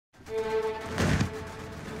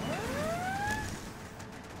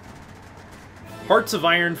Hearts of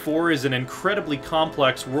Iron 4 is an incredibly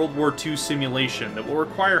complex World War II simulation that will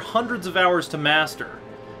require hundreds of hours to master,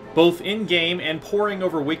 both in-game and poring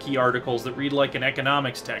over wiki articles that read like an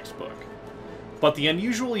economics textbook. But the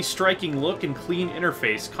unusually striking look and clean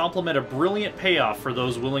interface complement a brilliant payoff for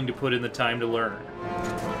those willing to put in the time to learn.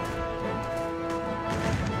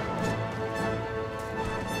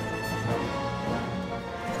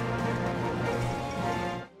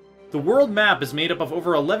 The world map is made up of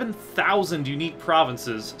over 11,000 unique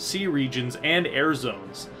provinces, sea regions, and air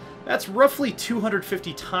zones. That's roughly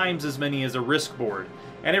 250 times as many as a Risk board,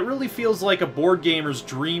 and it really feels like a board gamer's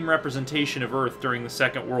dream representation of Earth during the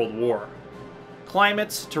Second World War.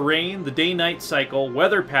 Climates, terrain, the day-night cycle,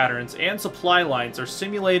 weather patterns, and supply lines are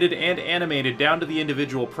simulated and animated down to the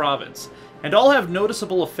individual province, and all have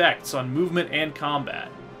noticeable effects on movement and combat.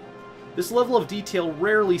 This level of detail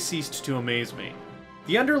rarely ceased to amaze me.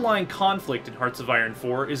 The underlying conflict in Hearts of Iron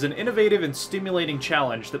 4 is an innovative and stimulating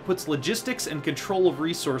challenge that puts logistics and control of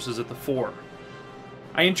resources at the fore.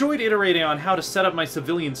 I enjoyed iterating on how to set up my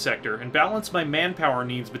civilian sector and balance my manpower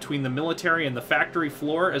needs between the military and the factory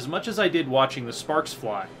floor as much as I did watching the sparks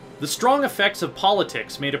fly. The strong effects of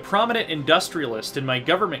politics made a prominent industrialist in my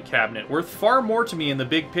government cabinet worth far more to me in the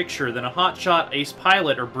big picture than a hotshot ace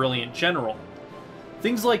pilot or brilliant general.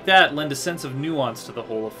 Things like that lend a sense of nuance to the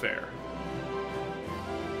whole affair.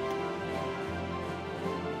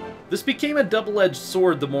 This became a double-edged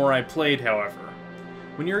sword the more I played, however.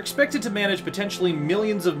 When you're expected to manage potentially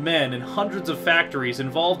millions of men and hundreds of factories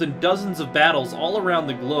involved in dozens of battles all around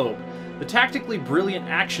the globe, the tactically brilliant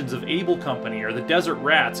actions of Able Company or the Desert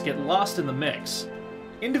Rats get lost in the mix.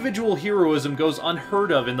 Individual heroism goes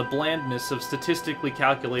unheard of in the blandness of statistically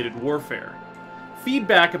calculated warfare.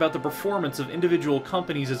 Feedback about the performance of individual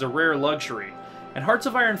companies is a rare luxury, and Hearts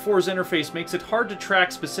of Iron 4's interface makes it hard to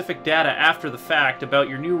track specific data after the fact about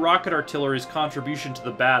your new rocket artillery's contribution to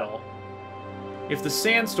the battle, if the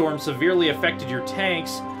sandstorm severely affected your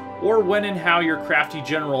tanks, or when and how your crafty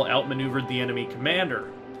general outmaneuvered the enemy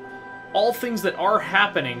commander. All things that are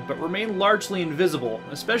happening, but remain largely invisible,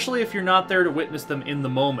 especially if you're not there to witness them in the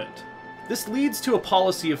moment. This leads to a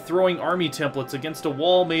policy of throwing army templates against a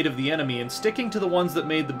wall made of the enemy and sticking to the ones that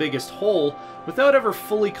made the biggest hole, without ever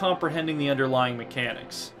fully comprehending the underlying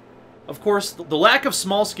mechanics. Of course, the lack of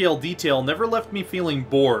small-scale detail never left me feeling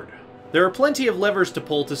bored. There are plenty of levers to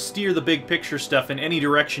pull to steer the big picture stuff in any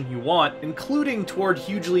direction you want, including toward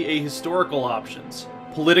hugely ahistorical options.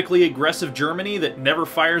 Politically aggressive Germany that never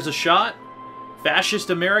fires a shot? Fascist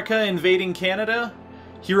America invading Canada?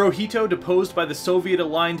 Hirohito deposed by the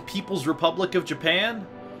Soviet-aligned People's Republic of Japan?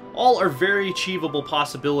 All are very achievable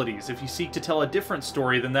possibilities if you seek to tell a different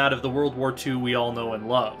story than that of the World War II we all know and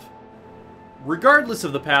love. Regardless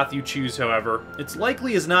of the path you choose, however, it's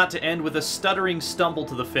likely as not to end with a stuttering stumble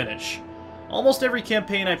to the finish. Almost every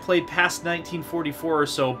campaign I played past 1944 or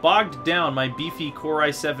so bogged down my beefy Core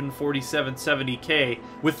i7 4770K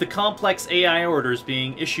with the complex AI orders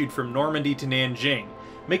being issued from Normandy to Nanjing,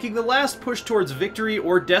 making the last push towards victory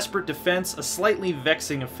or desperate defense a slightly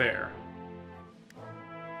vexing affair.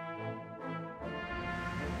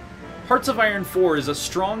 Hearts of Iron 4 is a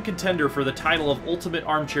strong contender for the title of Ultimate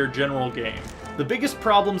Armchair General game. The biggest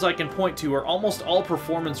problems I can point to are almost all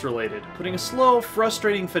performance-related, putting a slow,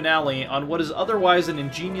 frustrating finale on what is otherwise an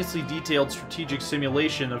ingeniously detailed strategic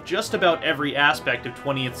simulation of just about every aspect of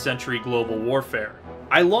 20th century global warfare.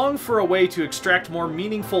 I long for a way to extract more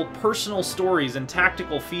meaningful personal stories and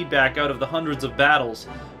tactical feedback out of the hundreds of battles,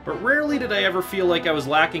 but rarely did I ever feel like I was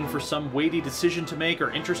lacking for some weighty decision to make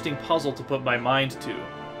or interesting puzzle to put my mind to.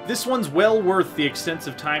 This one's well worth the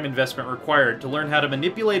extensive time investment required to learn how to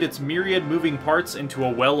manipulate its myriad moving parts into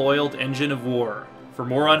a well-oiled engine of war. For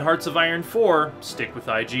more on Hearts of Iron 4, stick with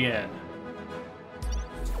IGN.